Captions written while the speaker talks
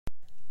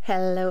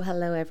Hello,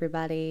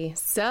 everybody.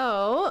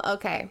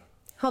 Okay,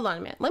 hold on a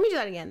minute. Let me do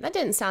that again. That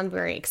didn't sound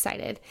very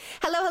excited.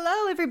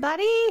 Hello,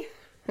 everybody.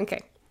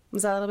 Okay,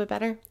 was that a little bit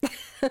better?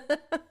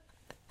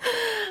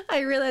 I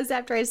realized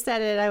after I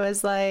said it, I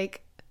was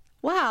like,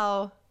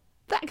 wow,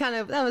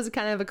 that was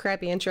kind of a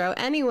crappy intro.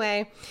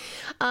 Anyway,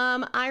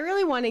 I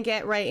really want to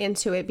get right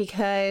into it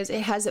because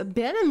it has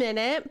been a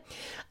minute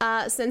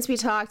since we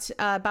talked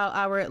about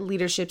our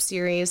leadership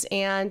series,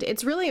 and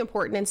it's really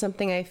important and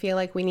something I feel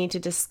like we need to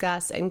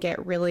discuss and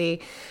get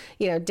really,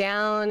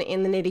 down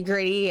in the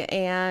nitty-gritty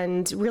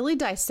and really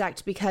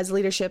dissect, because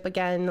leadership,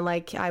 again,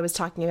 like I was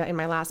talking about in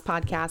my last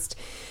podcast,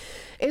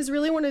 is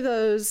really one of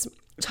those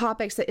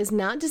topics that is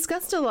not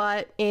discussed a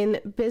lot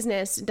in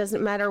business. It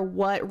doesn't matter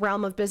what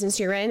realm of business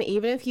you're in.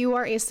 Even if you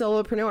are a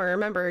solopreneur,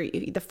 remember,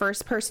 the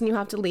first person you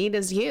have to lead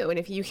is you. And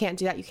if you can't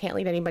do that, you can't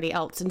lead anybody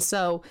else. And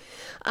so,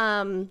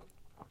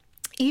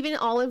 even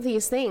all of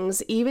these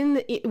things,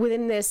 even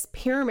within this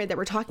pyramid that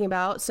we're talking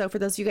about. So for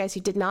those of you guys who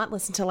did not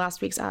listen to last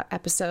week's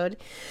episode,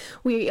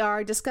 we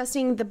are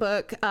discussing the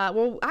book.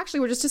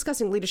 We're just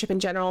discussing leadership in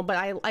general, but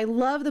I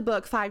love the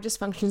book, 5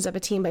 Dysfunctions of a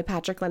Team by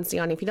Patrick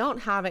Lencioni. If you don't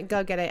have it,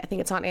 go get it. I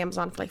think it's on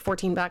Amazon for like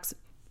 $14.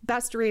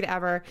 Best read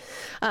ever,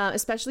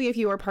 especially if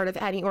you are part of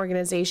any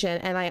organization.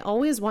 And I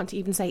always want to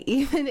even say,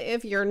 even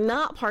if you're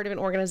not part of an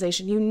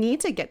organization, you need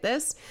to get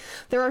this.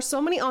 There are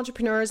so many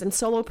entrepreneurs and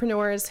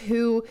solopreneurs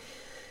who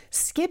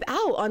skip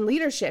out on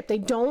leadership. They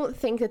don't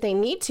think that they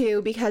need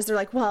to because they're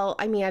like, well,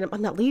 I'm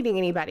not leading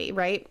anybody,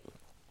 right?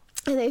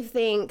 And they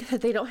think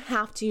that they don't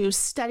have to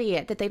study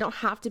it, that they don't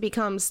have to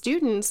become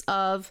students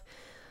of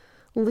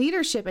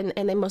leadership. And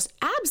they most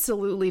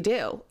absolutely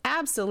do.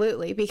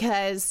 Absolutely.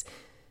 Because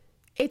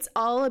it's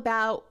all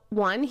about,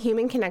 1,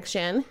 human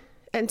connection.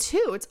 And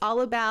 2, it's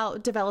all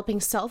about developing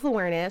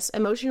self-awareness,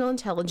 emotional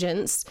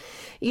intelligence,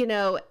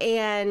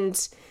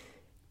 and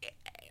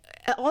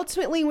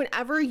ultimately,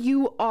 whenever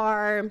you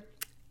are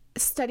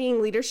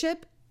studying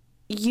leadership,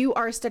 you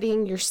are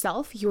studying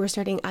yourself, you are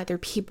studying other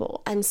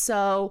people. And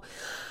so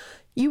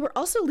you are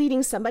also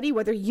leading somebody,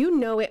 whether you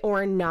know it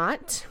or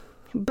not.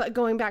 But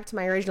going back to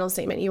my original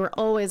statement, you are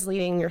always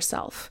leading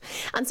yourself.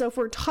 And so if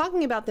we're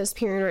talking about this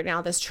period right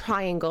now, this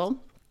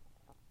triangle,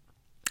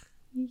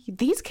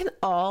 these can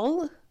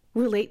all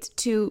relate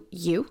to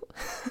you.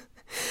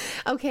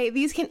 Okay,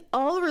 these can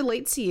all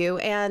relate to you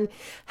and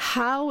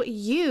how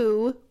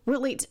you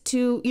relate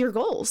to your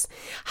goals,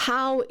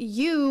 how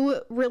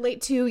you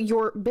relate to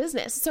your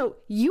business. So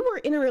you are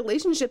in a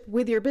relationship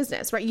with your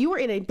business, right? You are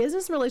in a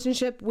business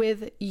relationship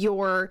with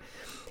your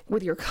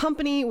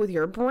company, with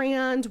your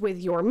brand, with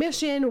your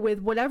mission, with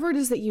whatever it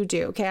is that you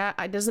do. Okay,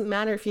 it doesn't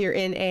matter if you're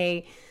in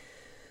any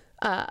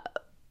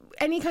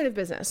kind of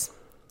business.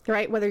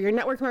 Right? Whether you're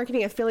network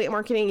marketing, affiliate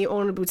marketing, you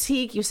own a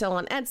boutique, you sell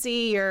on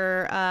Etsy,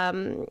 you're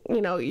on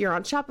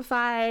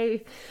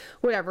Shopify,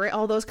 whatever,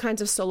 all those kinds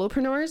of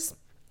solopreneurs,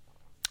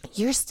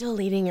 you're still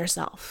leading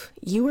yourself.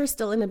 You are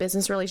still in a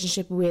business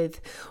relationship with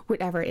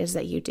whatever it is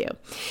that you do.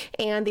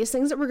 And these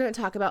things that we're going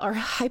to talk about are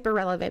hyper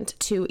relevant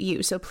to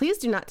you. So please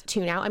do not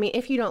tune out. I mean,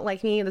 if you don't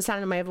like me, the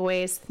sound of my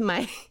voice,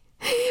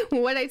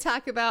 what I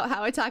talk about,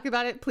 how I talk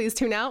about it, please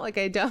tune out. Like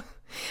I don't.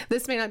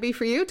 This may not be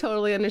for you.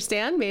 Totally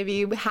understand. Maybe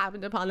you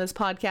happened upon this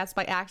podcast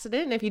by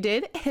accident. And if you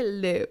did,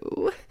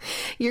 hello.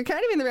 You're kind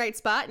of in the right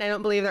spot. And I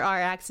don't believe there are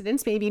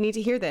accidents. Maybe you need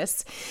to hear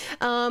this.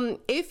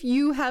 If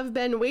you have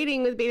been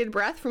waiting with bated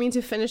breath for me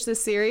to finish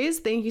this series,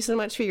 thank you so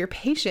much for your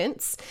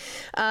patience.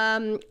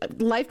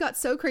 Life got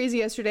so crazy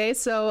yesterday.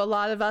 So a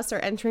lot of us are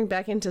entering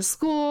back into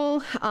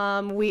school.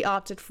 We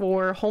opted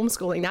for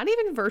homeschooling, not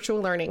even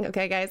virtual learning.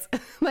 Okay, guys,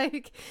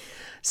 like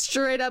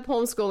straight up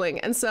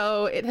homeschooling. And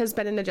so it has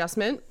been an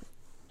adjustment.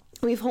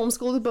 We've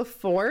homeschooled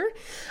before,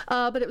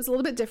 but it was a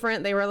little bit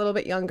different. They were a little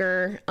bit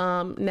younger.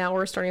 Now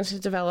we're starting to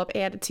develop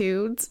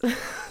attitudes.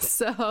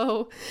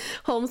 So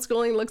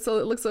homeschooling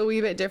looks a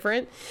wee bit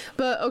different.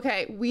 But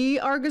okay, we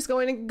are just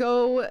going to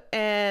go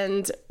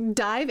and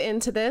dive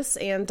into this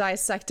and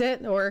dissect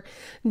it or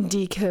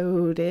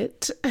decode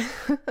it.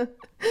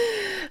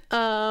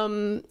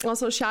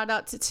 Also shout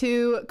out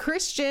to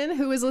Christian,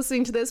 who is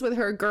listening to this with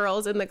her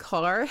girls in the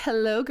car.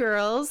 Hello,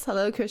 girls.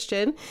 Hello,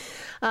 Christian.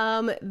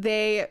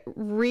 They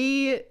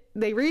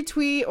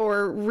retweet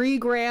or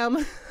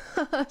regram.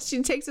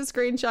 She takes a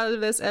screenshot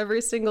of this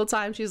every single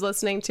time she's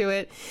listening to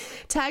it,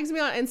 tags me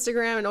on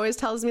Instagram, and always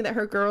tells me that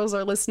her girls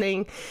are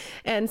listening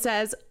and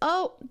says,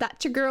 oh,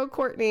 that's your girl,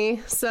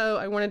 Courtney. So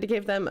I wanted to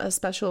give them a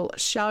special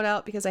shout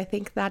out because I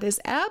think that is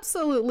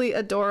absolutely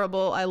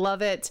adorable. I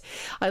love it.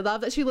 I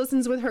love that she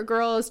listens with her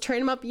girls, train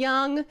them up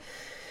young,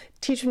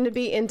 teach them to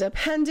be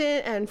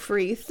independent and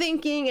free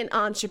thinking and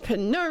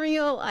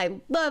entrepreneurial. I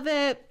love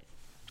it.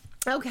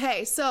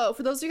 Okay, so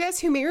for those of you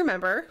guys who may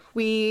remember,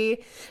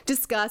 we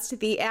discussed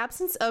the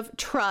absence of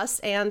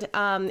trust and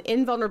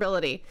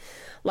invulnerability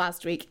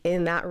last week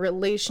in that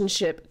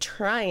relationship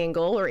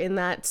triangle, or in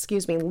that,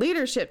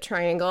 leadership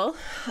triangle.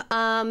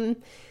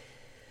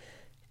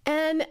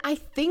 And I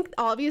think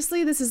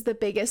obviously this is the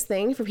biggest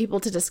thing for people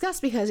to discuss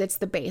because it's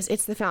the base,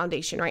 it's the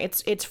foundation,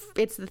 right? It's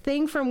the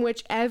thing from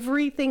which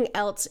everything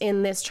else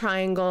in this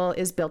triangle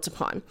is built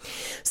upon.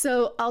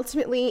 So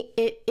ultimately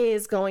it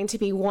is going to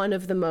be one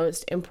of the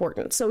most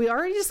important. So we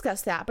already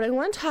discussed that, but I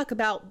want to talk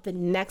about the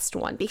next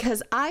one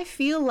because I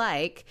feel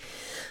like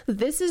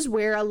this is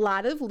where a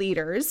lot of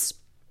leaders,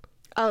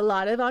 a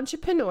lot of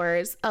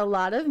entrepreneurs, a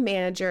lot of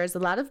managers, a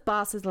lot of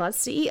bosses, a lot of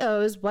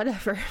CEOs,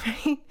 whatever,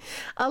 right?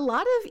 A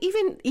lot of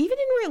even in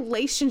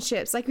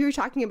relationships, like we were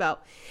talking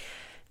about,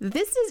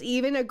 this is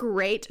even a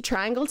great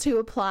triangle to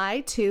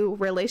apply to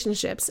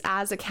relationships.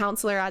 As a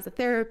counselor, as a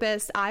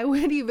therapist, I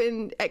would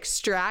even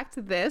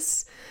extract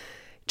this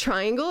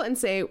triangle and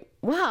say,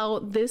 wow,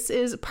 this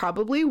is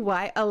probably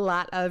why a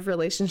lot of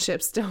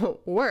relationships don't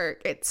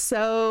work.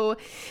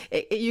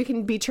 You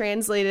can be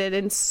translated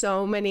in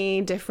so many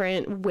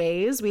different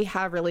ways. We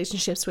have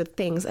relationships with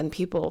things and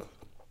people.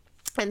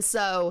 And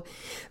so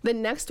the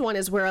next one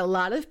is where a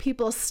lot of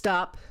people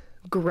stop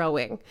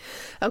growing.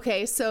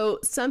 Okay, so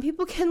some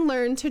people can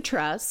learn to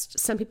trust.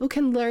 Some people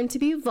can learn to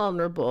be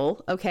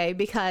vulnerable, okay,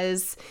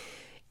 because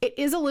it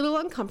is a little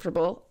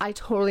uncomfortable. I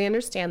totally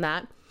understand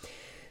that.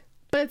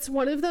 But it's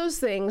one of those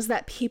things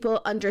that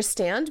people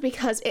understand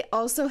because it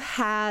also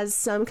has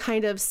some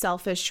kind of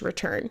selfish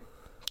return.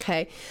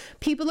 Okay.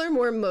 People are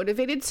more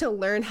motivated to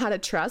learn how to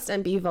trust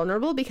and be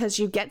vulnerable because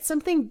you get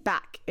something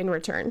back in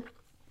return.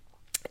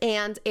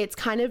 And it's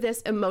kind of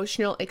this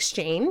emotional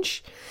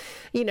exchange,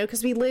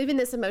 because we live in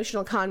this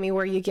emotional economy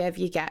where you give,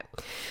 you get.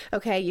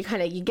 Okay. You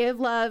give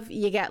love,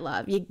 you get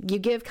love. You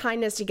give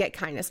kindness, you get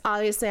kindness.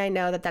 Obviously, I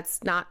know that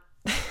that's not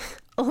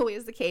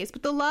always the case,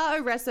 but the law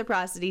of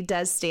reciprocity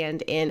does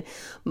stand in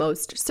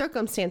most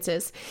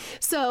circumstances.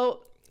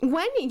 So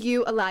when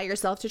you allow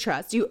yourself to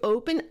trust, you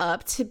open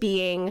up to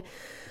being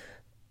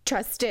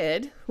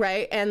trusted,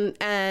 right?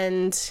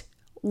 And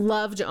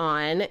loved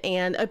on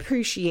and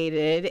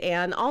appreciated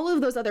and all of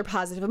those other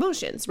positive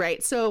emotions,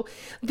 right? So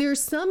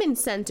there's some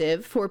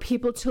incentive for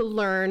people to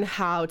learn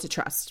how to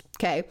trust,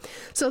 okay?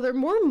 So they're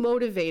more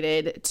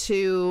motivated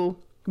to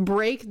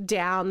break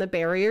down the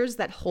barriers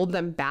that hold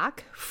them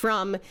back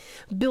from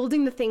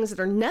building the things that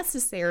are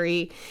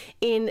necessary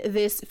in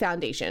this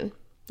foundation,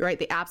 right?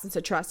 The absence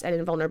of trust and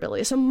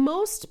invulnerability. So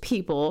most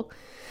people,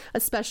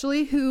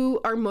 especially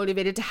who are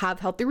motivated to have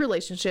healthy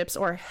relationships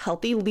or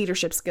healthy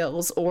leadership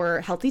skills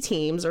or healthy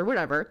teams or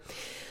whatever,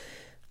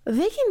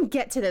 they can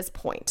get to this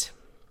point.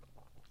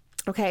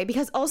 Okay.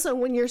 Because also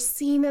when you're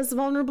seen as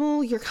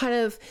vulnerable, you're kind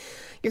of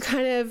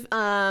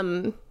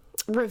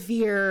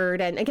revered,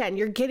 and again,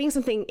 you're getting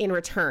something in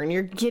return.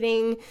 You're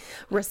getting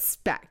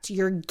respect,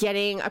 you're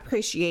getting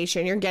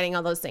appreciation, you're getting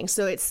all those things.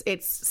 So it's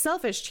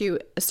selfish to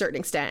a certain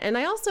extent. And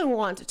I also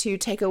want to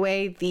take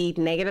away the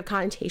negative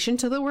connotation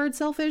to the word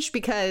selfish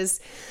because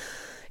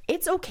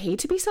it's okay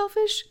to be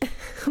selfish.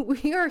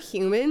 We are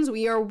humans.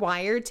 We are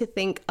wired to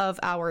think of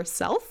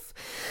ourselves.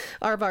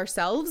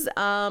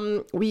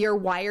 We are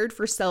wired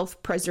for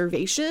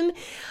self-preservation.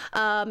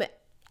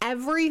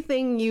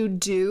 Everything you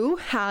do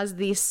has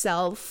the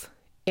self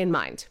in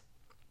mind,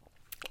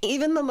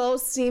 even the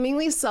most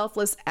seemingly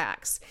selfless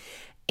acts.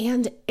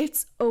 And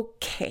it's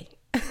okay.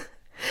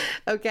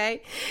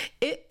 Okay?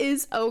 It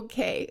is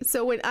okay.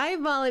 So when I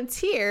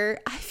volunteer,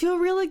 I feel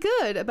really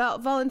good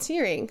about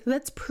volunteering.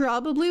 That's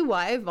probably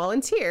why I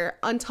volunteer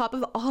on top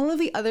of all of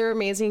the other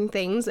amazing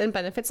things and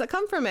benefits that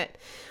come from it.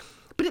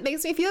 But it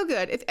makes me feel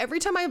good. If every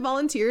time I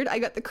volunteered, I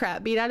got the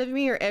crap beat out of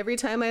me, or every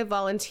time I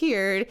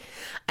volunteered,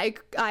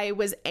 I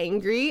was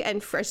angry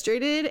and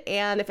frustrated,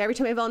 and if every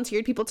time I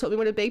volunteered, people told me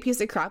what a big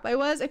piece of crap I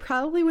was, I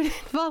probably wouldn't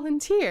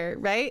volunteer,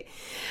 right?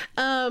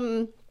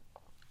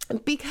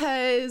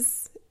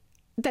 Because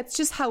that's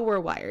just how we're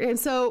wired. And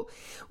so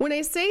when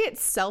I say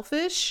it's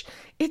selfish,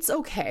 it's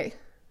okay.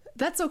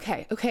 That's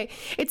okay. Okay.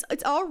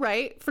 It's all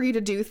right for you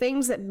to do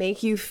things that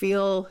make you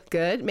feel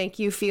good, make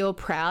you feel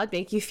proud,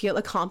 make you feel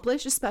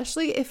accomplished,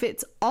 especially if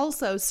it's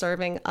also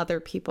serving other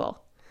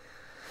people.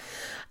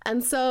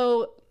 And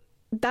so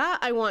that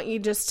I want you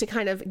just to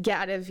kind of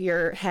get out of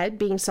your head.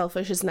 Being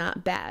selfish is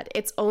not bad.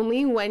 It's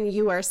only when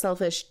you are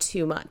selfish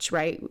too much,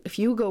 right? If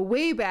you go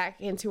way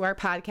back into our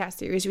podcast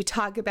series, we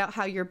talk about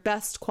how your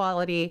best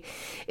quality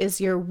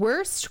is your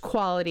worst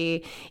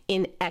quality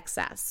in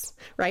excess,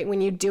 right?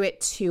 When you do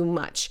it too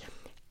much.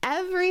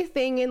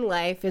 Everything in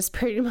life is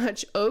pretty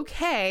much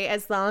okay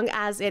as long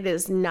as it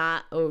is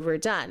not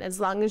overdone. As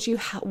long as you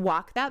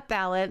walk that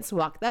balance,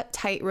 walk that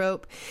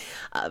tightrope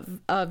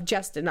of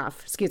just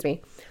enough. Excuse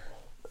me.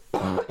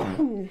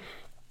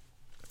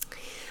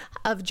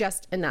 Of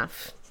just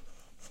enough.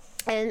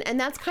 And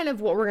that's kind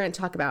of what we're going to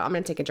talk about. I'm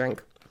going to take a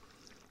drink.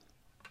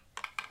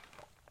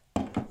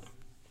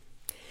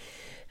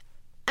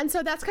 And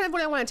so that's kind of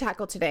what I want to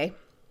tackle today.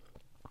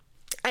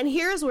 And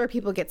here's where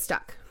people get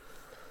stuck.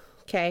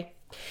 Okay.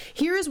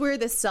 Here is where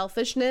the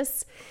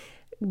selfishness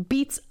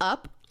beats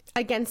up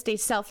against a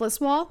selfless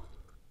wall.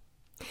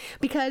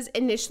 Because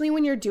initially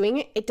when you're doing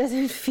it, it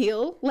doesn't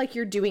feel like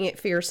you're doing it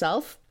for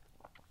yourself.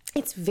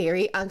 It's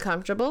very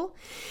uncomfortable.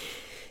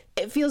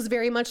 it feels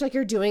very much like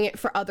you're doing it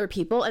for other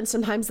people. And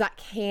sometimes that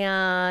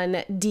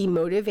can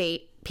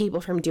demotivate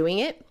people from doing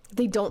it.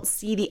 They don't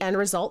see the end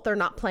result. They're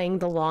not playing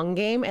the long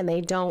game, and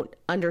they don't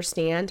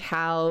understand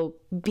how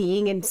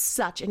being in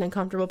such an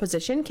uncomfortable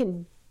position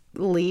can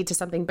lead to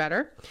something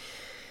better.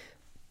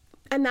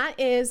 And that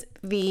is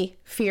the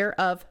fear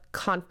of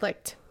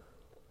conflict.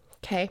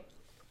 Okay.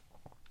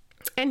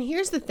 And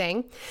here's the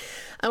thing.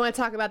 I want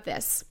to talk about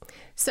this.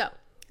 So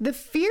the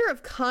fear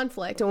of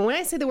conflict, and when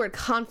I say the word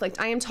conflict,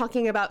 I am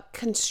talking about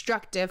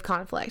constructive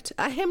conflict.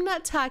 I am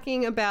not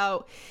talking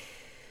about,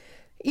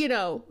 you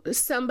know,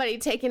 somebody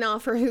taking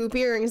off her hoop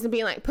earrings and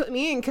being like, put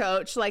me in,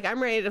 coach. Like,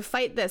 I'm ready to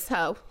fight this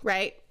hoe,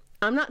 right?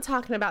 I'm not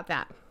talking about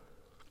that.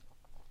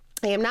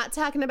 I am not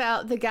talking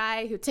about the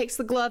guy who takes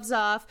the gloves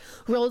off,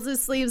 rolls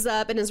his sleeves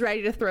up, and is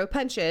ready to throw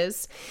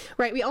punches,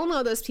 right? We all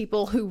know those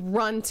people who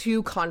run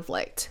to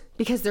conflict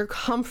because they're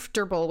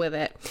comfortable with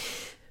it.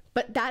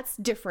 But that's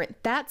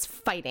different. That's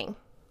fighting.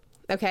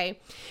 Okay.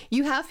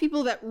 You have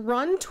people that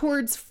run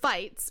towards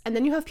fights, and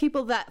then you have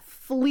people that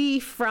flee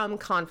from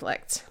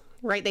conflict,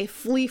 right? They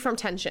flee from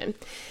tension.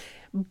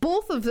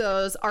 Both of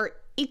those are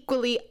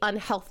equally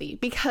unhealthy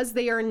because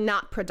they are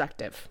not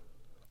productive.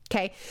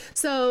 Okay.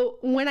 So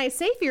when I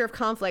say fear of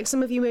conflict,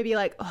 some of you may be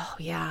like, oh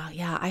yeah,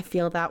 I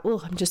feel that.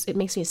 Oh, it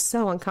makes me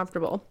so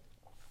uncomfortable.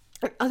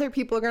 And other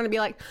people are going to be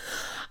like,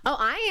 oh,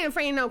 I ain't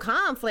afraid of no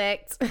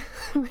conflict.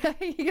 Right?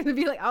 You're going to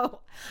be like,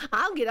 oh,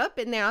 I'll get up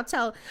in there. I'll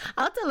tell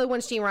her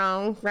when she's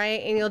wrong.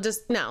 Right. And you'll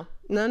just, no.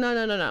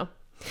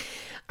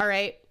 All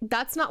right.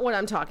 That's not what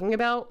I'm talking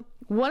about.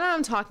 What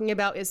I'm talking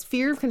about is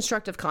fear of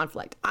constructive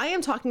conflict. I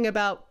am talking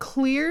about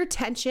clear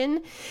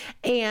tension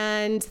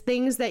and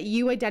things that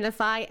you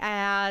identify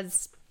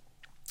as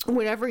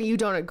whatever you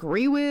don't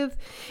agree with,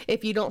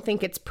 if you don't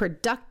think it's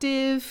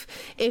productive,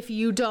 if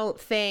you don't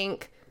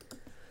think,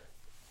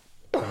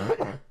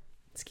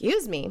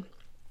 excuse me,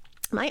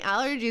 my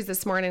allergies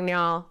this morning,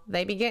 y'all,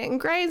 they be getting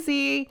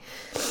crazy.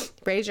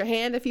 Raise your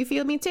hand if you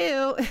feel me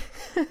too.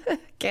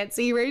 Can't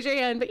see you raise your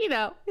hand, but you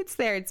know, it's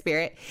there in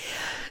spirit.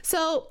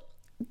 So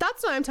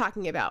that's what I'm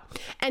talking about.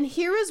 And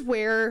here is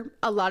where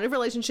a lot of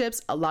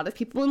relationships, a lot of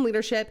people in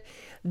leadership,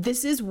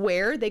 this is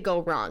where they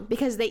go wrong,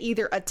 because they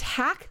either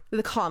attack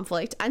the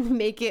conflict and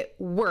make it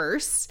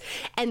worse.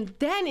 And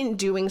then in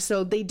doing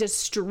so, they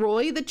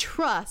destroy the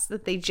trust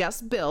that they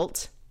just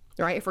built,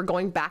 right? If we're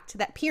going back to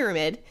that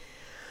pyramid,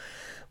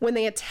 when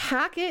they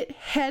attack it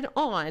head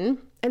on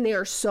and they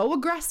are so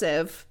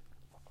aggressive,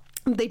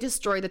 they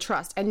destroy the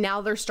trust, and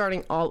now they're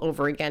starting all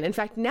over again. In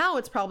fact, now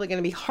it's probably going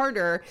to be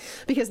harder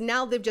because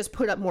now they've just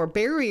put up more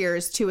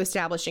barriers to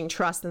establishing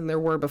trust than there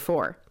were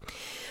before.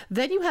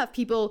 Then you have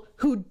people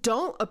who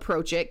don't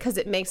approach it because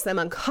it makes them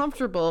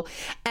uncomfortable,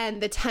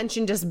 and the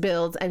tension just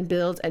builds and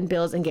builds and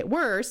builds and get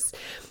worse.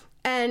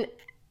 And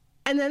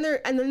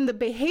then the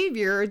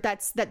behavior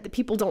that the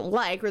people don't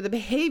like, or the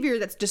behavior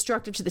that's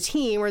destructive to the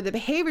team, or the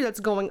behavior that's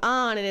going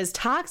on and is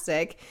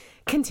toxic,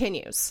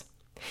 continues.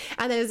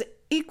 And that is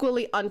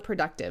equally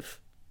unproductive.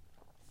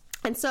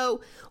 And so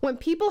when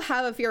people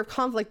have a fear of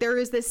conflict, there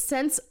is this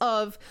sense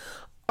of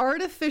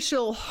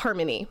artificial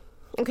harmony.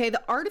 Okay,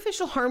 the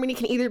artificial harmony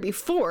can either be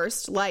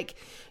forced, like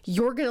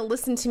you're going to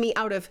listen to me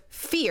out of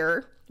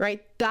fear,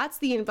 right? That's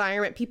the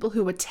environment people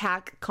who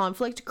attack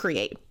conflict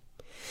create.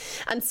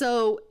 And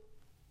so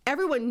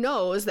everyone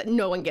knows that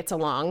no one gets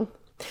along,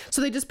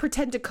 so they just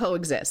pretend to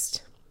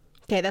coexist.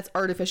 Okay, that's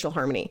artificial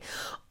harmony.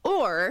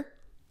 Or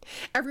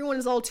everyone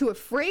is all too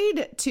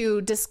afraid to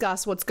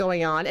discuss what's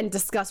going on and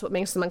discuss what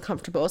makes them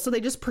uncomfortable, so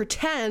they just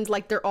pretend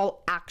like they're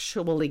all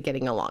actually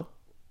getting along.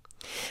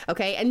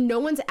 Okay, and no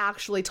one's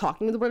actually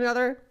talking with one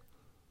another.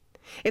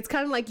 It's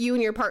kind of like you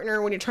and your partner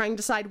when you're trying to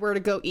decide where to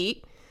go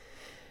eat.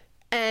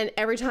 And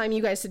every time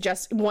you guys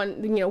suggest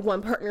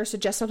one partner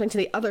suggests something to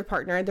the other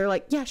partner, they're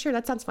like, yeah, sure,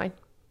 that sounds fine.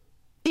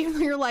 Even though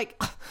you're like,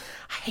 oh,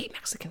 I hate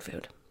Mexican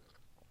food.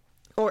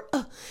 Or,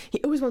 oh,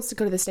 he always wants to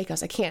go to the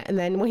steakhouse. I can't. And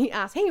then when he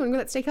asks, hey, you want to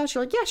go to that steakhouse?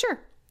 You're like, yeah,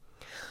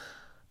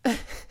 sure.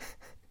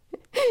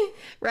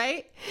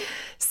 Right?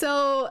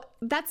 So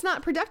that's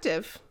not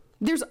productive.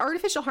 There's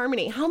artificial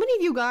harmony. How many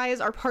of you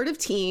guys are part of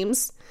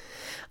teams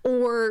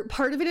or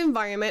part of an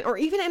environment or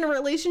even in a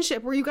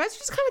relationship where you guys are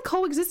just kind of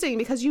coexisting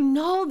because you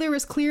know there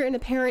is clear and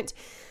apparent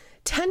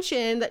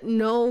tension that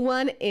no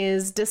one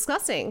is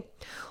discussing?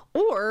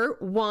 Or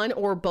one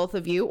or both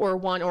of you, or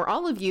one or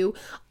all of you,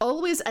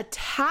 always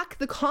attack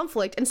the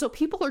conflict. And so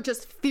people are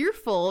just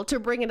fearful to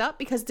bring it up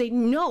because they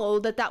know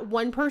that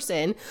one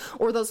person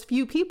or those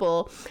few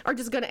people are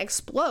just going to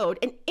explode,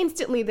 and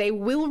instantly they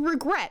will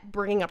regret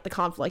bringing up the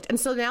conflict. And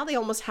so now they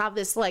almost have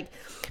this like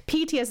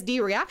PTSD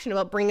reaction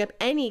about bringing up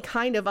any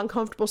kind of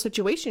uncomfortable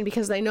situation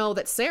because they know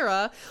that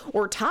Sarah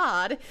or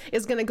Todd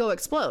is going to go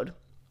explode.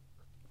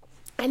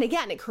 And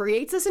again, it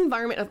creates this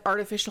environment of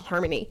artificial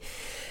harmony.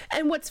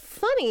 And what's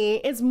funny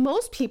is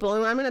most people,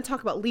 and I'm going to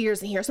talk about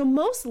leaders in here, so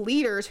most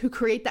leaders who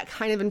create that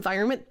kind of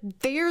environment,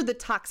 they're the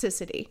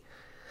toxicity.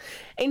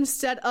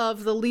 Instead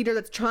of the leader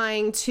that's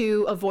trying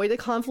to avoid the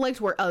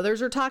conflict where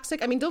others are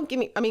toxic. Don't get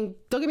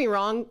me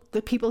wrong,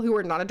 the people who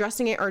are not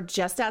addressing it are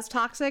just as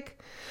toxic.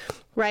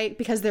 right?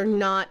 Because they're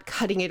not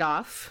cutting it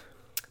off.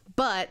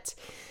 But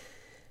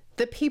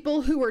the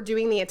people who are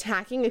doing the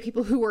attacking, the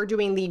people who are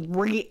doing the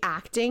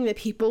reacting, the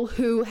people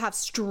who have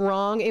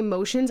strong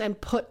emotions and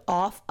put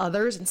off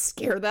others and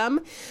scare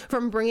them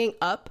from bringing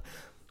up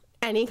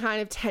any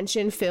kind of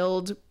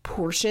tension-filled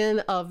portion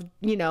of,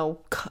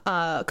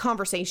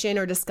 conversation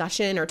or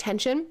discussion or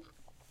tension,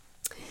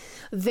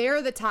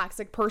 they're the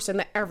toxic person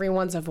that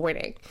everyone's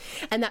avoiding.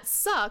 And that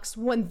sucks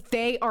when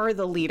they are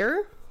the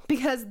leader,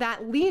 because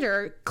that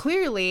leader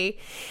clearly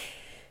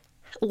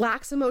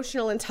lacks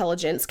emotional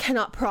intelligence,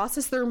 cannot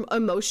process their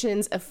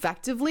emotions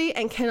effectively,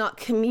 and cannot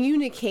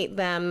communicate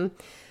them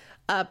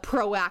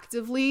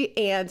proactively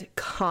and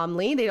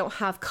calmly. They don't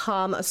have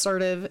calm,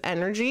 assertive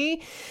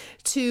energy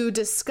to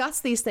discuss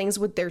these things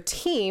with their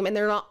team, and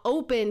they're not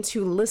open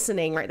to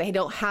listening, right? They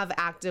don't have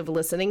active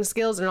listening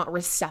skills. They're not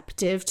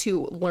receptive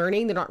to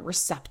learning. They're not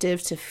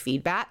receptive to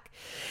feedback.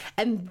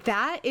 And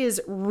that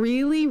is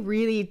really,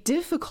 really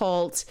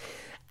difficult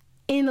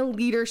in a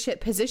leadership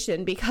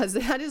position, because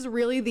that is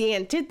really the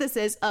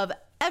antithesis of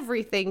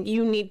everything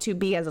you need to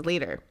be as a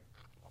leader.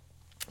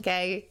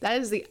 Okay?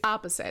 That is the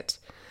opposite.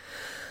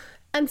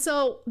 And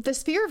so the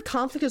sphere of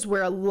conflict is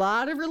where a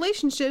lot of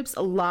relationships,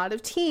 a lot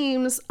of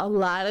teams, a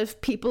lot of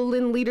people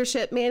in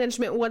leadership,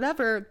 management,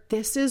 whatever,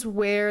 this is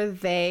where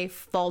they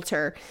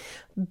falter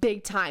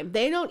big time.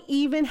 They don't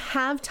even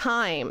have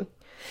time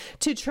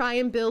to try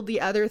and build the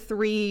other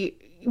three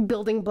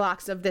building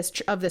blocks of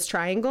this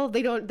triangle.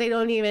 They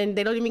don't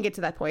even get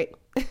to that point.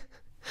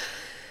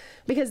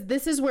 Because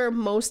this is where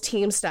most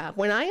teams stop.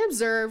 When I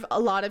observe a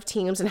lot of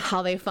teams and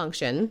how they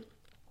function,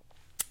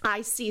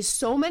 I see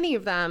so many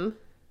of them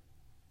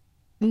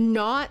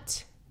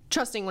not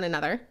trusting one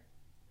another,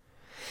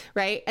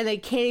 right? And they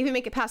can't even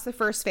make it past the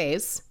first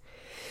phase.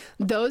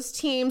 Those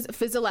teams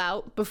fizzle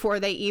out before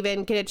they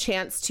even get a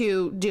chance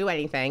to do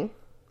anything.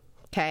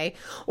 Okay.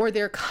 Or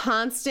they're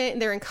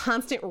in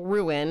constant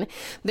ruin.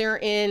 They're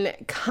in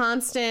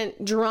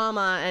constant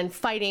drama and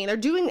fighting. They're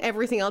doing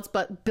everything else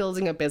but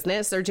building a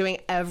business. They're doing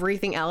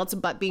everything else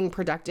but being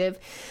productive.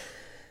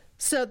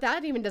 So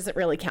that even doesn't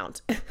really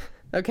count.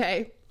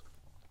 Okay.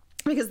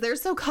 Because they're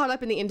so caught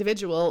up in the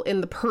individual,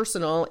 in the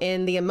personal,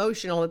 in the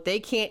emotional, that they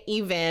can't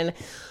even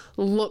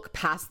look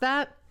past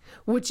that,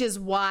 which is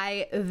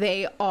why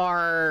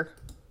they're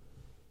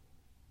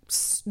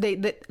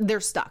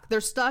stuck. They're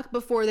stuck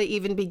before they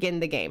even begin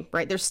the game,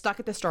 right? They're stuck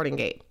at the starting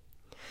gate.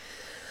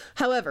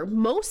 However,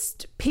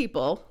 most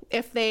people,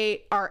 if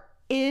they are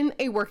in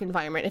a work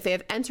environment, if they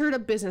have entered a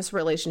business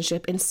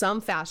relationship in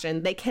some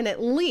fashion, they can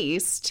at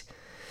least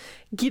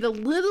get a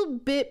little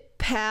bit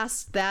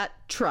past that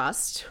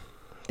trust.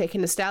 They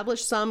can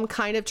establish some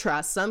kind of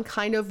trust, some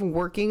kind of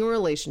working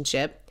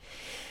relationship,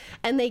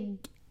 and they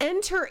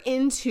enter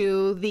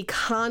into the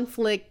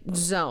conflict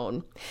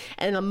zone,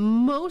 and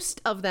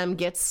most of them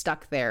get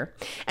stuck there.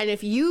 And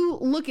if you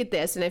look at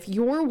this, and if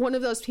you're one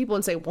of those people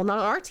and say, well, not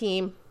our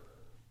team,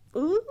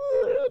 ooh,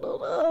 I don't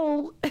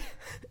know.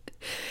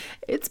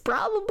 It's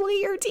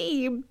probably your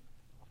team.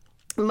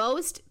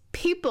 Most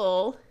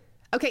people,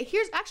 okay,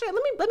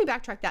 let me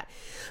backtrack that.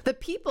 The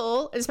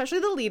people, especially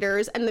the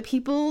leaders and the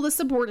people, the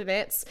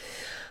subordinates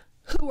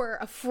who are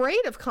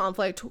afraid of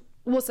conflict,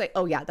 will say,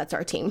 oh yeah, that's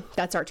our team.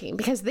 That's our team.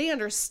 Because they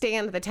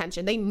understand the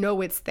tension. They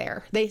know it's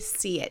there. They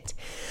see it.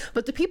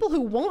 But the people who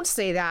won't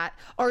say that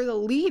are the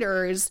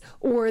leaders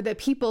or the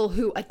people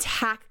who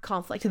attack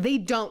conflict. They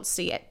don't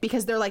see it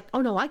because they're like,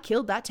 oh no, I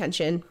killed that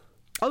tension.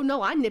 Oh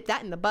no, I nipped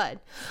that in the bud.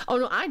 Oh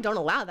no, I don't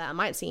allow that on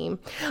my team.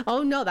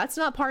 Oh no, that's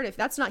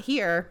not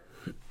here.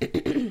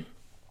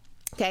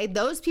 Okay,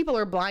 those people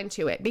are blind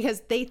to it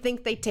because they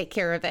think they take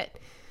care of it.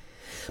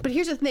 But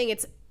here's the thing,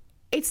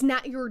 it's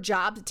not your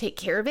job to take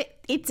care of it.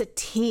 It's a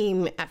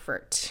team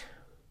effort.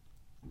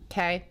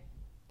 Okay?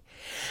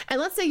 And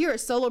let's say you're a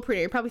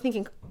solopreneur. You're probably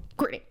thinking,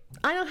 Courtney,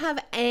 I don't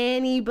have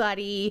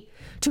anybody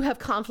to have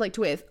conflict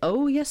with.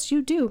 Oh, yes,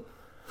 you do.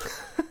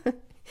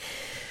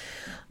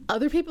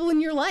 Other people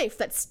in your life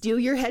that steal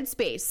your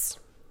headspace.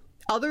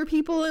 Other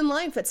people in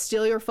life that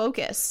steal your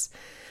focus.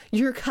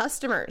 Your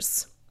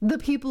customers. The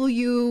people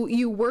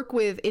you work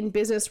with in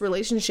business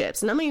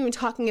relationships. And I'm not even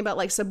talking about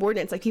like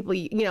subordinates, like people,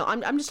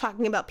 I'm just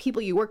talking about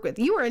people you work with.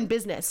 You are in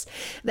business.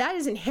 That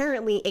is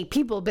inherently a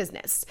people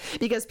business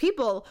because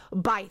people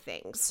buy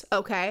things.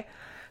 Okay.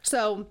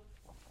 So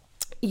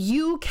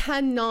you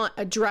cannot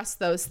address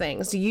those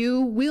things. You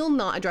will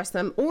not address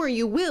them, or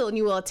you will, and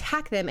you will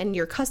attack them, and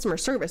your customer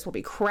service will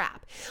be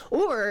crap,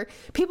 or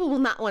people will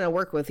not want to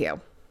work with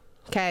you.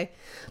 Okay.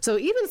 So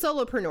even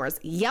solopreneurs,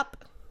 yep.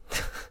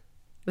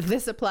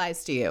 This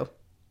applies to you.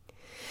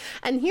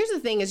 And here's the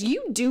thing is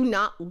you do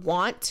not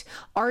want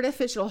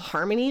artificial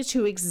harmony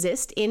to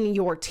exist in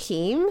your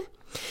team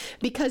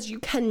because you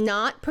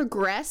cannot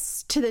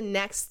progress to the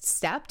next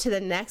step, to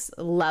the next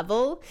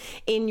level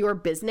in your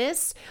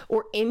business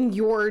or in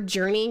your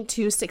journey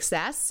to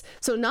success.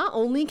 So not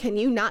only can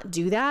you not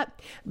do that,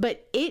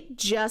 but it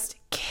just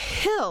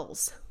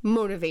kills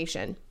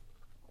motivation.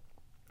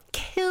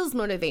 Kills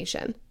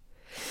motivation.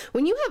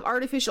 When you have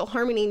artificial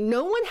harmony,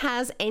 no one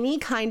has any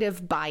kind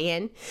of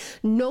buy-in.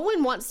 No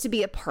one wants to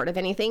be a part of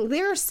anything.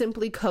 They're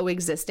simply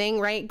coexisting,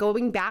 right?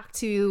 Going back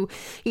to,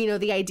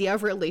 the idea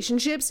of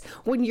relationships,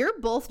 when you're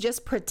both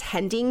just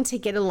pretending to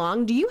get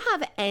along, do you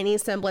have any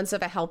semblance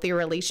of a healthy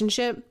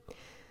relationship?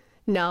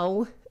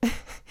 No.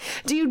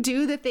 Do you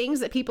do the things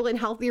that people in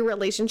healthy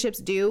relationships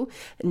do?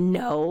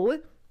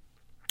 No.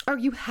 Are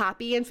you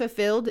happy and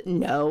fulfilled?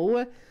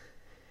 No.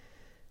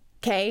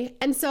 Okay.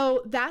 And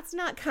so that's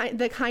not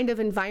the kind of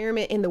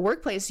environment in the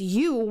workplace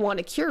you want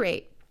to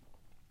curate,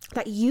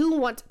 that you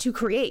want to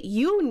create.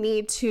 You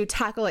need to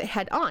tackle it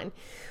head on.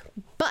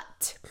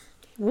 But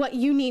what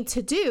you need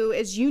to do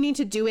is you need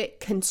to do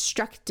it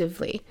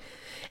constructively.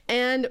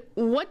 And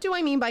what do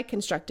I mean by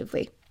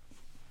constructively?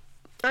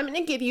 I'm going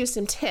to give you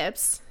some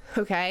tips,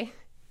 okay,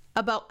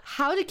 about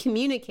how to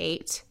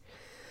communicate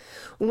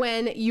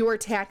when you are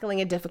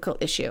tackling a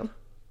difficult issue.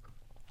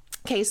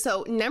 Okay,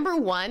 so number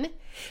one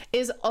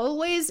is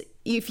always,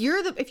 if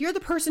you're the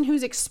person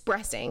who's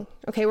expressing,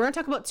 okay, we're going to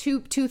talk about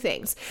two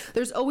things.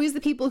 There's always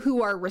the people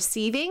who are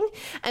receiving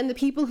and the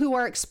people who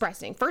are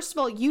expressing. First of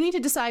all, you need to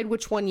decide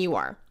which one you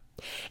are.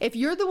 If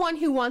you're the one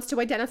who wants to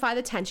identify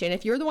the tension,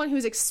 if you're the one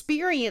who's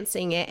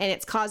experiencing it and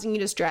it's causing you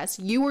distress,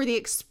 you are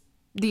the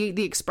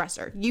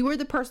expressor. You are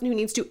the person who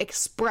needs to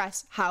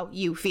express how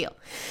you feel.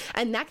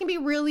 And that can be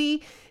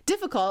really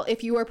difficult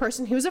if you are a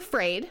person who's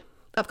afraid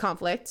of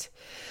conflict,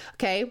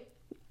 okay?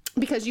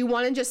 Because you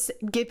want to just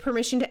give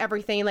permission to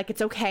everything, like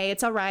it's okay,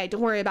 it's all right,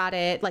 don't worry about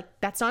it. Like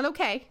that's not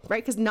okay,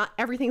 right? Because not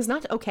everything's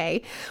not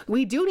okay.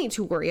 We do need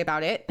to worry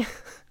about it,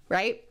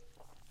 right?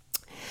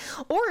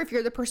 Or if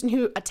you're the person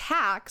who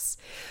attacks,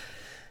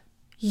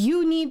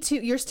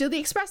 you're still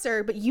the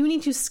expressor, but you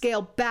need to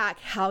scale back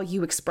how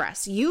you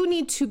express. You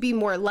need to be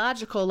more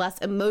logical, less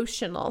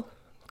emotional.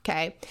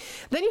 Okay.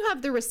 Then you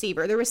have the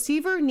receiver. The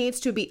receiver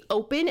needs to be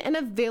open and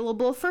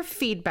available for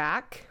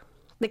feedback.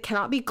 They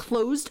cannot be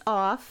closed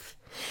off.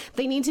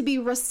 They need to be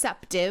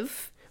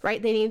receptive,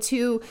 right? They need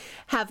to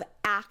have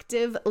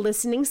active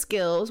listening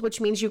skills,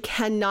 which means you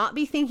cannot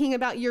be thinking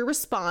about your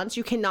response.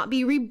 You cannot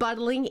be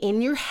rebuttaling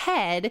in your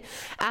head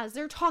as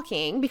they're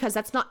talking, because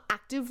that's not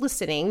active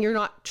listening. You're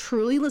not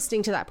truly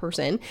listening to that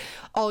person.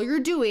 All you're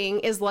doing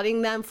is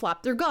letting them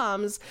flap their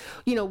gums,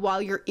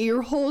 while your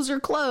ear holes are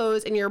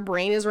closed and your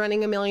brain is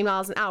running 1,000,000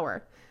 miles an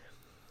hour.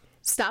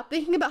 Stop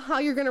thinking about how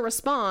you're going to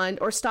respond,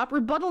 or stop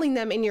rebuttaling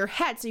them in your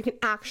head so you can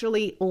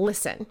actually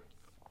listen.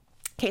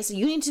 Okay, so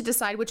you need to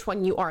decide which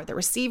one you are, the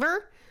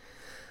receiver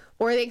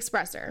or the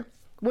expressor.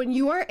 When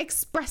you are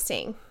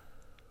expressing,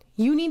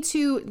 you need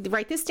to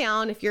write this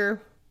down. If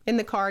you're in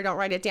the car, don't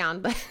write it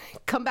down, but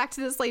come back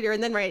to this later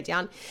and then write it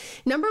down.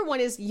 Number one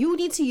is you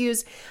need to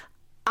use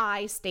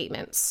I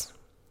statements.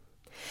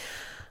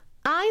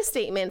 I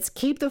statements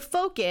keep the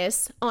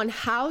focus on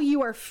how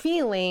you are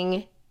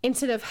feeling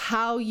instead of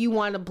how you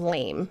want to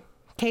blame.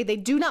 Okay, they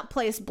do not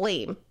place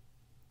blame.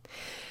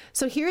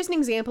 So here's an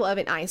example of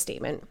an I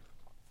statement.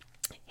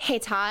 Hey,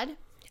 Todd,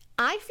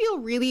 I feel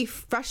really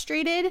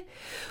frustrated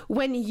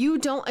when you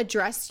don't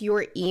address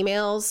your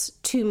emails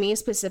to me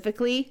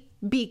specifically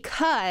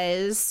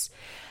because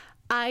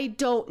I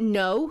don't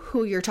know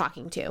who you're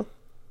talking to.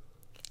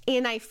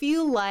 And I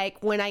feel like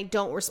when I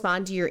don't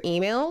respond to your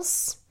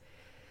emails,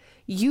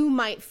 you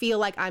might feel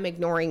like I'm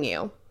ignoring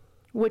you,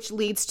 which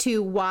leads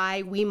to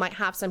why we might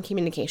have some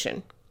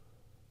communication.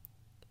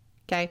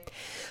 Okay,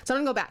 so I'm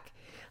gonna go back.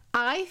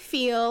 I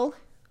feel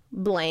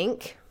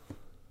blank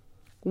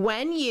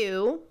when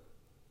you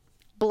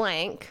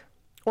blank,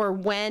 or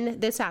when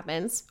this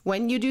happens,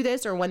 when you do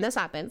this or when this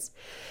happens,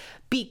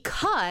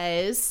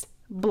 because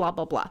blah,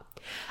 blah, blah.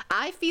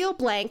 I feel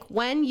blank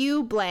when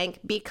you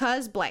blank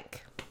because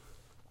blank.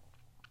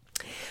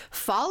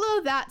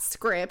 Follow that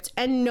script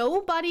and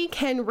nobody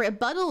can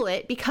rebuttal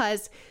it,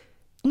 because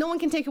no one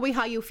can take away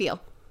how you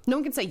feel. No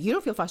one can say, you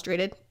don't feel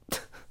frustrated.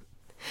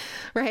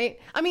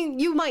 Right? I mean,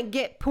 you might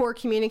get poor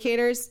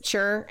communicators,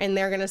 sure, and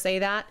they're going to say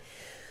that.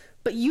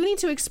 But you need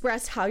to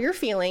express how you're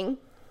feeling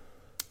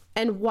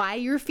and why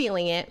you're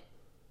feeling it.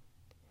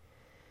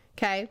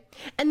 Okay?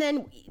 And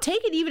then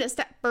take it even a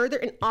step further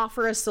and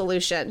offer a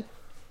solution.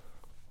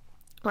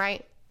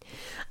 Right?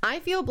 I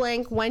feel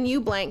blank when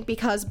you blank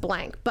because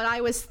blank. But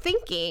I was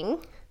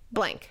thinking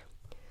blank.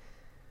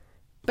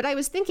 But I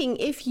was thinking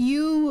if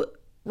you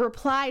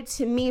reply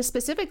to me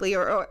specifically,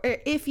 or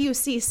if you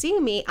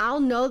CC me, I'll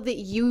know that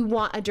you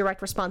want a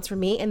direct response from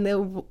me,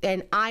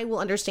 and I will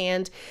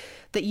understand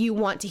that you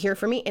want to hear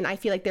from me, and I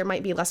feel like there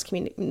might be less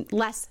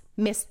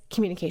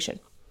miscommunication,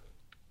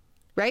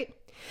 right?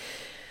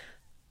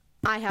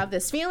 I have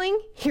this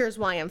feeling, here's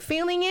why I'm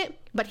feeling it,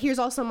 but here's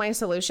also my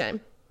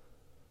solution.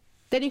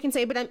 Then you can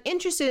say, but I'm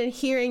interested in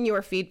hearing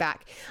your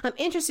feedback. I'm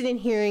interested in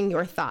hearing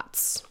your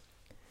thoughts,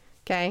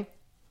 okay?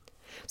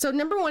 So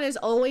number one is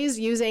always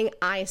using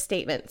I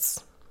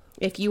statements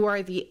if you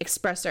are the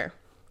expressor.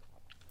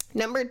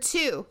 Number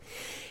two,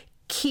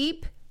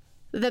 keep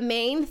the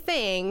main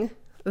thing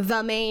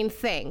the main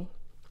thing.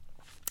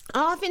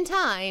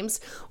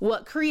 Oftentimes,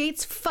 what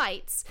creates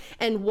fights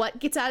and what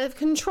gets out of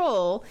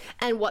control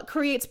and what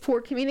creates poor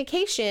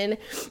communication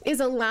is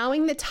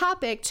allowing the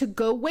topic to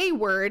go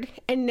wayward,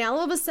 and now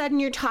all of a sudden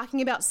you're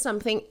talking about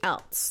something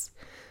else,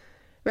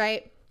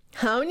 right?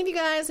 How many of you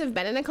guys have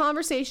been in a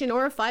conversation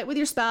or a fight with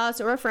your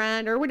spouse or a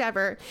friend or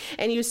whatever,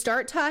 and you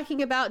start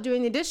talking about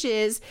doing the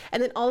dishes,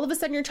 and then all of a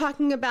sudden you're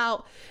talking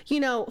about,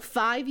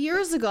 5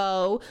 years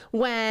ago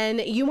when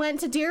you went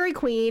to Dairy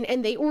Queen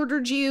and they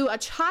ordered you a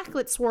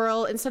chocolate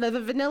swirl instead of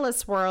a vanilla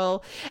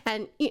swirl,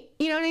 and you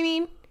know what I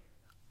mean?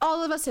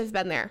 All of us have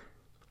been there.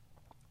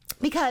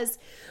 Because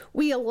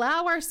we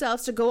allow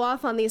ourselves to go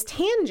off on these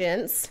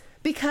tangents.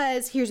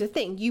 Because here's the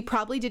thing, you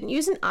probably didn't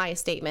use an I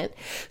statement,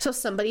 so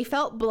somebody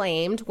felt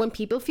blamed. When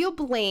people feel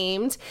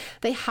blamed,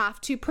 they have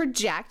to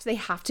project, they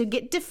have to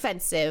get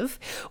defensive.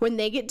 When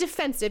they get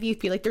defensive, you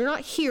feel like they're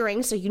not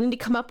hearing, so you need to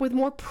come up with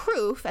more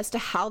proof as to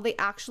how they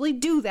actually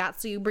do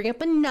that, so you bring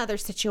up another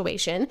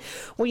situation.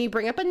 When you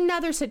bring up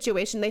another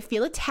situation, they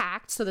feel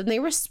attacked, so then they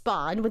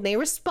respond. When they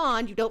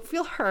respond, you don't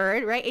feel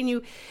heard, right? And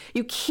you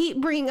keep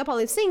bringing up all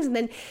these things, and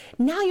then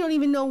now you don't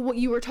even know what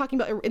you were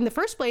talking about in the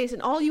first place,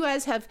 and all you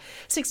guys have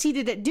succeeded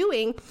at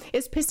doing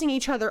is pissing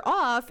each other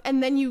off,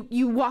 and then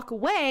you walk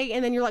away,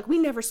 and then you're like, we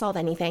never solved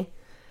anything.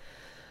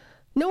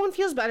 No one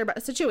feels better about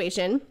the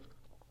situation.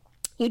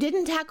 You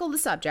didn't tackle the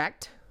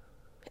subject,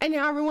 and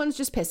now everyone's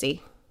just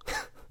pissy.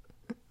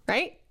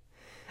 Right?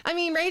 I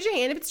mean, raise your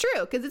hand if it's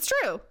true, because it's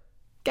true.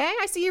 Okay?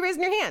 I see you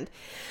raising your hand.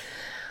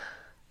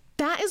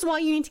 That is why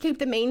you need to keep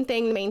the main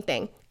thing the main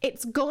thing.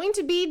 It's going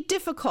to be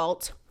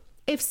difficult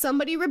if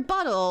somebody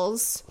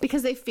rebuttals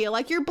because they feel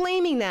like you're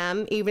blaming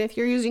them. Even if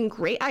you're using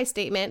great I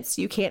statements,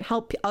 you can't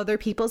help other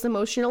people's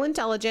emotional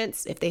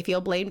intelligence. If they feel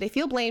blamed, they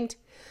feel blamed.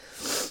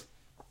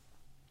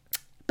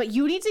 But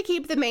you need to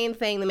keep the main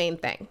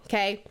thing,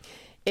 okay?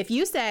 If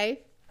you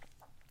say,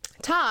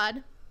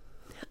 Todd,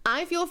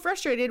 I feel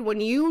frustrated when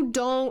you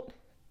don't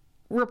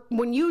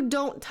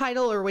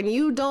title or when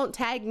you don't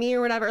tag me or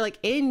whatever, like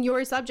in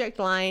your subject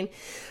line,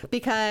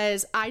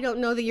 because I don't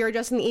know that you're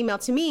addressing the email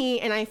to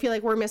me and I feel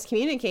like we're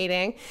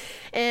miscommunicating.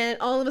 And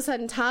all of a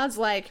sudden Todd's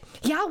like,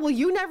 yeah, well,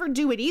 you never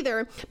do it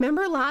either.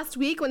 Remember last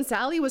week when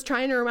Sally was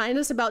trying to remind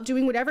us about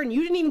doing whatever and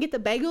you didn't even get the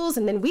bagels,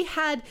 and then we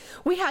had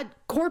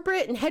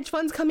corporate and hedge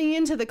funds coming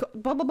into the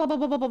blah, blah, blah, blah,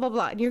 blah, blah, blah,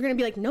 blah. And you're going to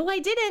be like, no, I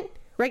didn't,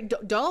 right?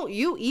 Don't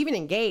you even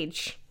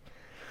engage.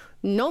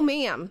 No,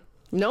 ma'am.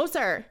 No,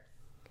 sir.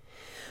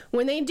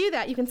 When they do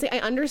that, you can say, I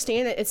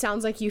understand that it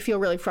sounds like you feel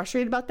really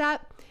frustrated about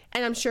that.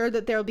 And I'm sure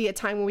that there'll be a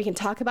time when we can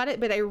talk about it,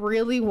 but I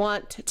really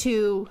want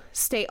to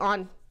stay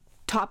on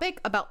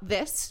topic about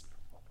this,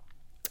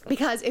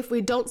 because if we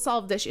don't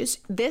solve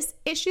this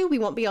issue, we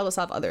won't be able to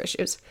solve other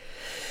issues.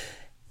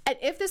 And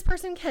if this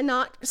person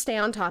cannot stay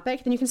on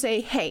topic, then you can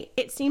say, hey,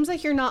 it seems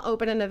like you're not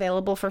open and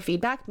available for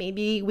feedback.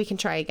 Maybe we can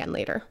try again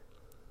later.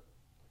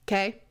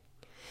 Okay?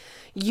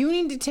 You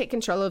need to take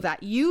control of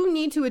that. You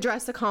need to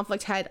address the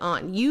conflict head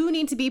on. You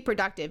need to be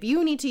productive.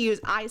 You need to use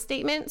I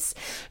statements.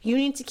 You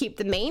need to keep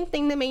the main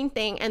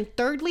thing. And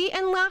thirdly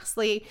and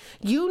lastly,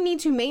 you need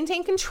to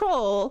maintain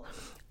control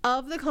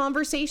of the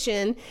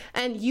conversation,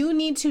 and you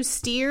need to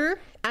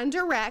steer and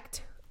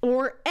direct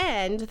or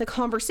end the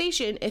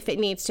conversation if it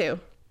needs to.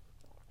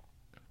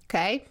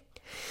 Okay?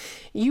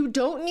 You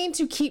don't need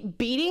to keep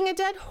beating a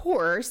dead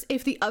horse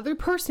if the other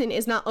person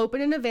is not open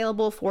and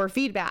available for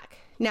feedback.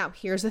 Now,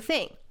 here's the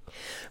thing.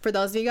 For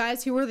those of you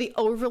guys who are the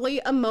overly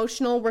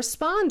emotional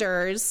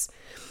responders,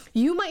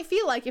 you might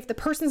feel like if the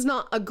person's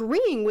not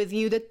agreeing with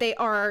you that they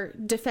are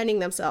defending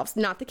themselves.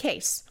 Not the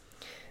case.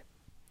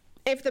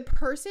 If the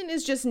person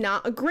is just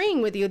not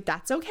agreeing with you,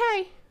 that's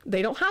okay.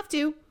 They don't have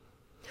to.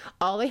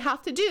 All they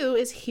have to do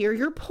is hear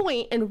your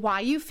point and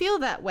why you feel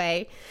that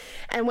way.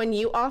 And when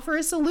you offer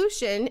a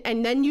solution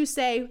and then you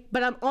say,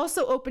 but I'm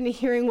also open to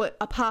hearing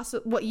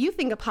what you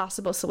think a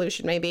possible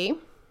solution may be.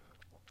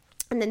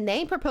 And then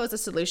they propose a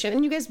solution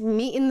and you guys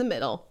meet in the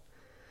middle.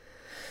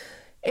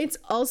 It's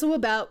also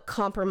about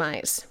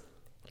compromise.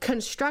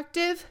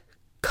 Constructive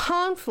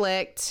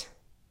conflict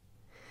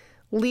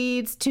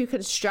leads to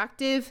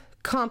constructive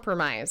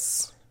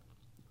compromise.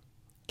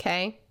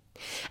 Okay?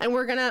 And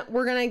we're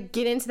gonna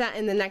get into that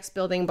in the next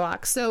building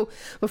block. So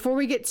before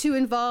we get too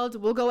involved,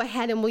 we'll go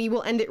ahead and we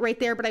will end it right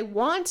there. But I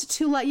want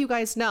to let you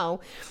guys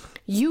know,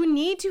 you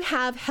need to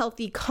have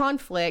healthy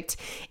conflict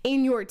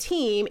in your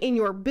team, in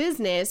your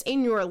business,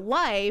 in your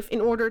life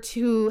in order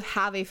to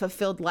have a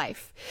fulfilled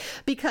life.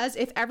 Because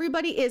if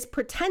everybody is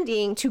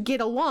pretending to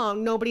get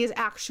along, nobody is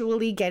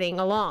actually getting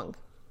along.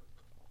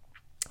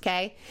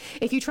 Okay?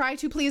 If you try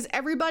to please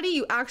everybody,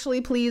 you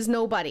actually please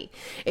nobody.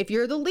 If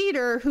you're the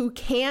leader who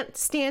can't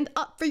stand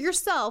up for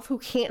yourself, who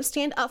can't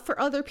stand up for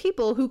other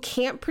people, who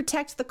can't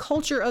protect the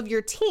culture of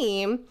your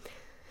team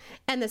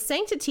and the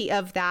sanctity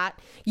of that,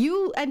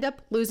 you end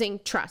up losing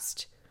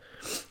trust.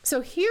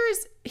 So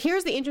here's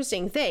the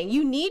interesting thing.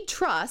 You need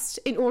trust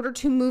in order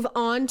to move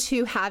on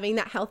to having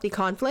that healthy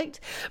conflict.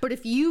 But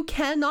if you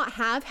cannot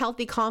have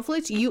healthy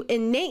conflict, you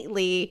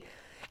innately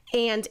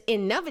and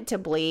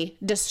inevitably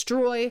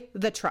destroy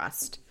the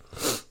trust.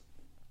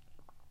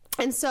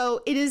 And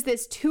so it is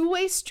this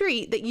two-way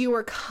street that you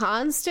are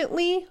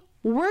constantly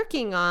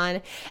working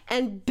on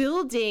and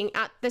building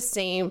at the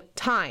same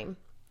time.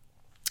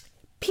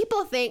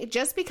 People think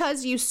just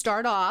because you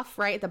start off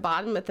right at the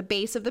bottom, at the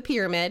base of the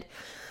pyramid,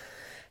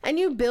 and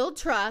you build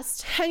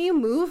trust and you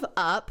move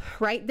up,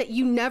 right, that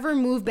you never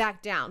move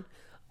back down.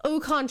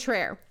 Au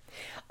contraire.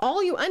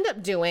 All you end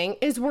up doing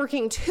is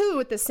working two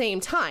at the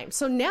same time.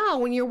 So now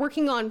when you're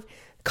working on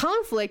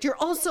conflict, you're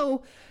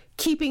also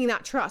keeping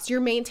that trust.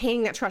 You're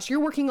maintaining that trust. You're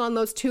working on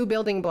those two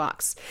building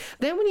blocks.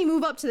 Then when you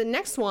move up to the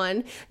next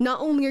one, not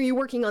only are you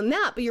working on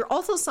that, but you're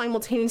also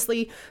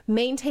simultaneously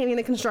maintaining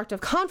the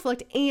constructive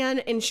conflict and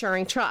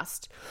ensuring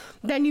trust.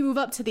 Then you move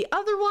up to the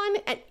other one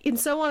and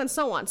so on and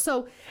so on.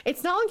 So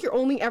it's not like you're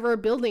only ever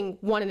building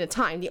one at a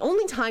time. The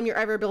only time you're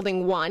ever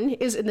building one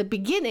is in the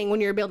beginning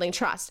when you're building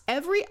trust.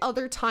 Every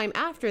other time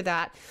after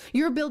that,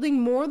 you're building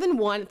more than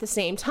one at the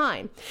same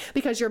time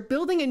because you're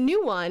building a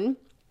new one,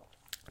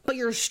 but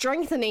you're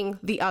strengthening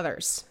the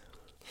others.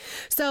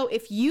 So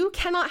if you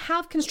cannot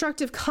have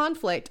constructive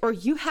conflict, or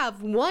you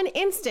have one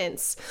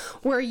instance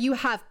where you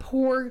have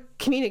poor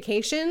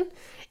communication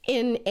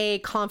in a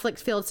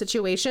conflict-filled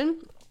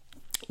situation,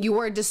 you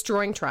are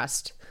destroying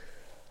trust.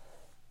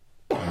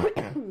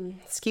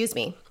 Excuse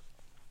me.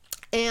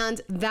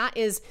 And that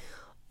is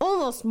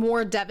almost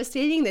more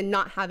devastating than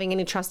not having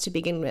any trust to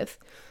begin with.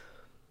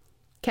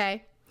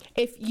 Okay?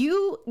 If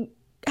you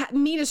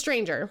meet a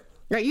stranger,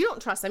 right? You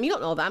don't trust them. You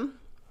don't know them.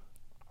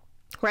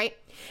 Right?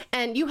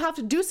 And you have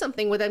to do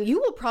something with them. You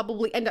will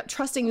probably end up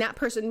trusting that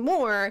person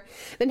more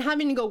than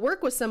having to go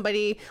work with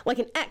somebody like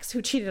an ex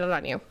who cheated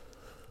on you.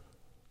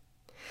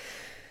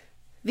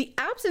 The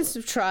absence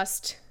of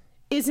trust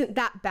isn't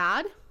that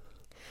bad,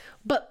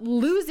 but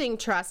losing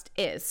trust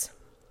is.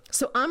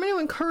 So I'm going to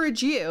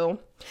encourage you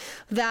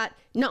that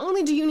not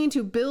only do you need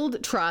to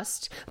build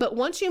trust, but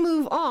once you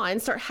move on,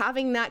 start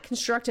having that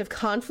constructive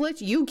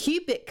conflict, you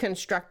keep it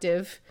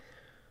constructive.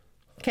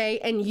 Okay,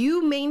 and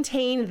you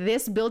maintain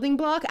this building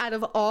block out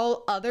of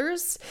all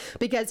others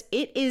because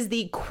it is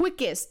the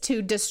quickest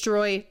to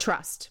destroy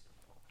trust.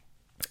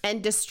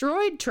 And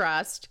destroyed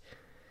trust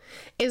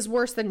is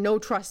worse than no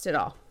trust at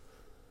all.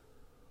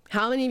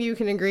 How many of you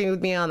can agree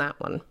with me on that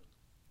one?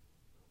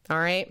 All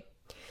right.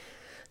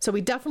 So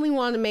we definitely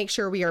want to make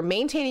sure we are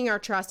maintaining our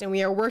trust and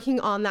we are working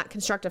on that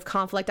constructive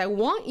conflict. I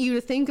want you to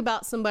think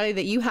about somebody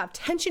that you have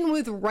tension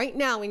with right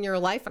now in your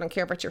life. I don't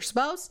care if it's your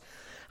spouse.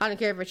 I don't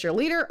care if it's your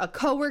leader, a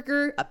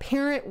coworker, a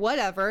parent,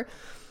 whatever.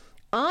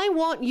 I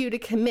want you to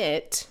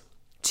commit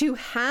to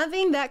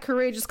having that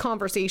courageous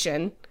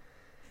conversation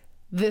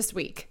this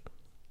week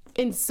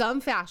in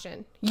some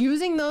fashion,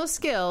 using those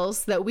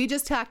skills that we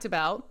just talked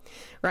about,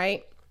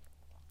 right?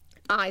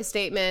 I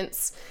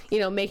statements,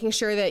 making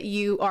sure that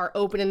you are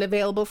open and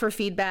available for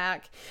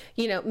feedback,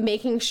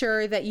 making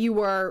sure that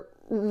you are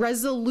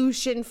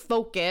resolution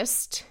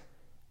focused,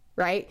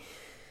 right?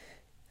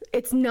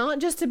 It's not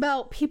just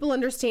about people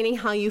understanding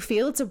how you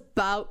feel. It's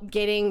about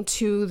getting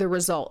to the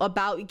result,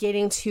 about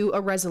getting to a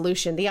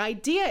resolution. The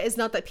idea is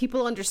not that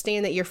people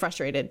understand that you're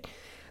frustrated.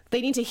 They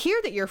need to hear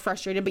that you're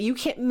frustrated, but you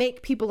can't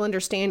make people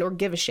understand or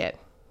give a shit.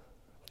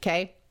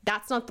 Okay?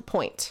 That's not the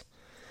point.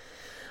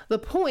 The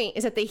point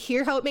is that they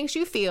hear how it makes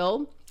you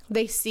feel,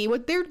 they see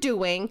what they're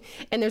doing,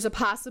 and there's a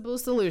possible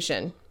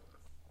solution.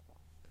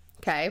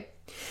 Okay?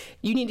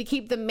 You need to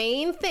keep the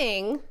main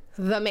thing,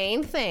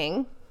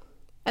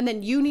 and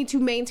then you need to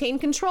maintain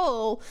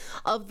control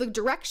of the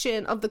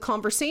direction of the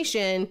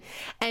conversation,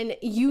 and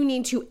you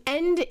need to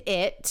end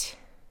it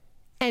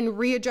and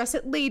readdress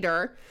it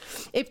later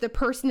if the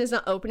person is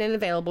not open and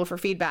available for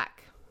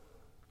feedback.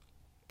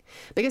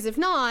 Because if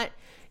not,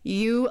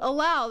 you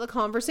allow the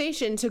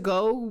conversation to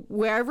go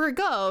wherever it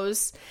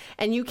goes,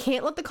 and you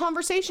can't let the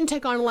conversation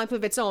take on a life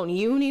of its own.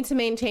 You need to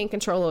maintain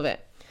control of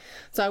it.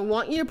 So I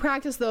want you to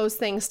practice those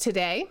things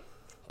today,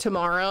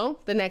 tomorrow,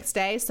 the next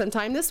day,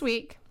 sometime this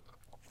week,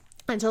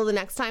 until the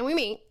next time we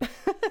meet.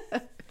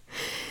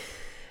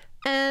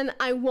 And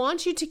I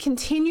want you to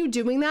continue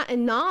doing that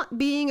and not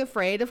being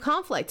afraid of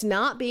conflict,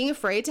 not being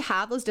afraid to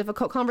have those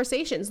difficult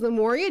conversations. The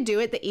more you do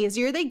it, the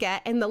easier they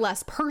get and the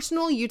less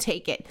personal you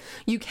take it.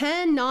 You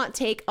cannot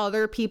take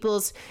other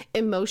people's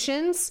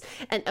emotions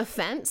and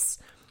offense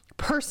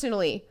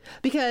personally,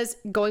 because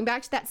going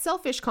back to that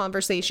selfish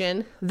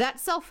conversation,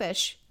 that's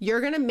selfish. You're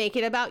going to make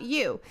it about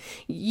you.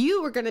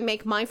 You are going to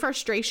make my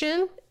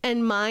frustration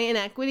and my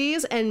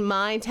inequities and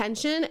my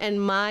tension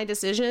and my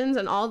decisions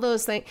and all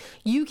those things.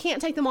 You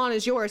can't take them on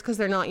as yours because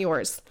they're not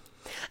yours.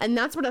 And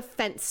that's what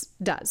offense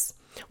does.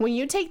 When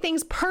you take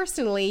things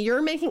personally,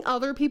 you're making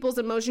other people's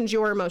emotions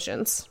your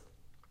emotions.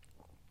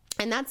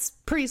 And that's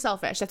pretty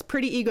selfish. That's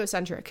pretty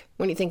egocentric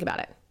when you think about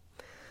it.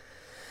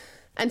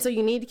 And so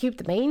you need to keep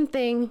the main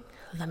thing.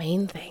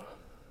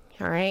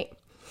 All right.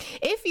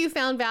 If you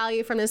found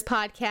value from this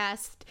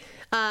podcast,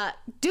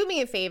 do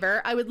me a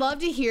favor. I would love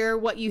to hear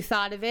what you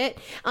thought of it.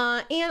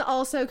 And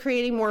also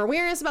creating more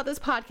awareness about this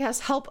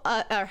podcast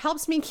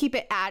helps me keep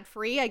it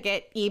ad-free. I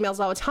get emails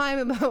all the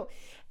time about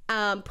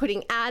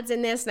putting ads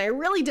in this, and I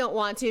really don't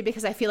want to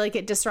because I feel like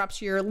it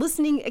disrupts your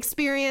listening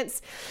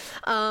experience.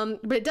 But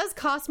it does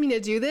cost me to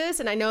do this,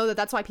 and I know that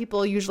that's why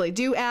people usually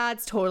do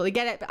ads. Totally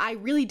get it, but I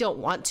really don't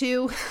want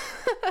to.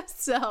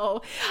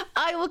 So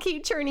I will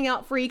keep churning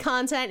out free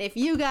content if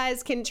you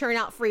guys can churn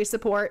out free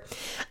support.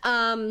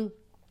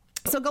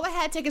 So go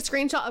ahead, take a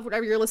screenshot of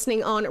whatever you're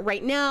listening on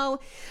right now.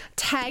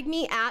 Tag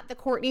me at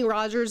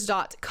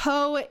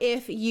thecourtneyrogers.co.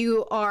 If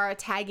you are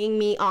tagging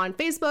me on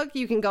Facebook,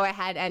 you can go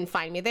ahead and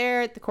find me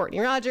there at The Courtney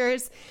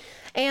Rogers.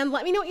 And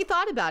let me know what you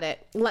thought about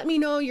it. Let me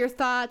know your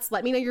thoughts.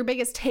 Let me know your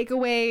biggest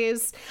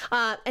takeaways.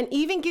 And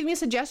even give me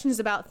suggestions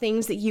about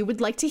things that you would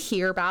like to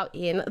hear about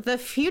in the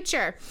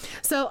future.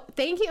 So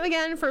thank you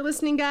again for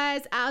listening,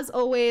 guys. As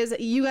always,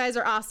 you guys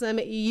are awesome.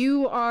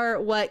 You are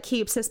what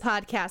keeps this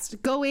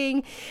podcast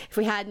going. If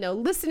we had no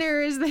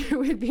listeners, there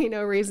would be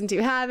no reason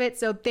to have it.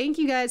 So thank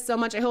you guys so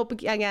much. I hope,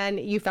 again,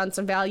 you found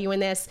some value in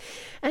this.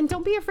 And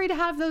don't be afraid to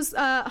have those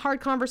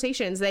hard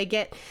conversations. They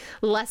get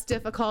less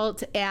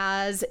difficult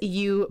as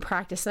you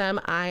practice them,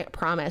 I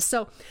promise.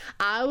 So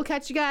I will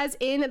catch you guys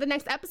in the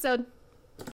next episode.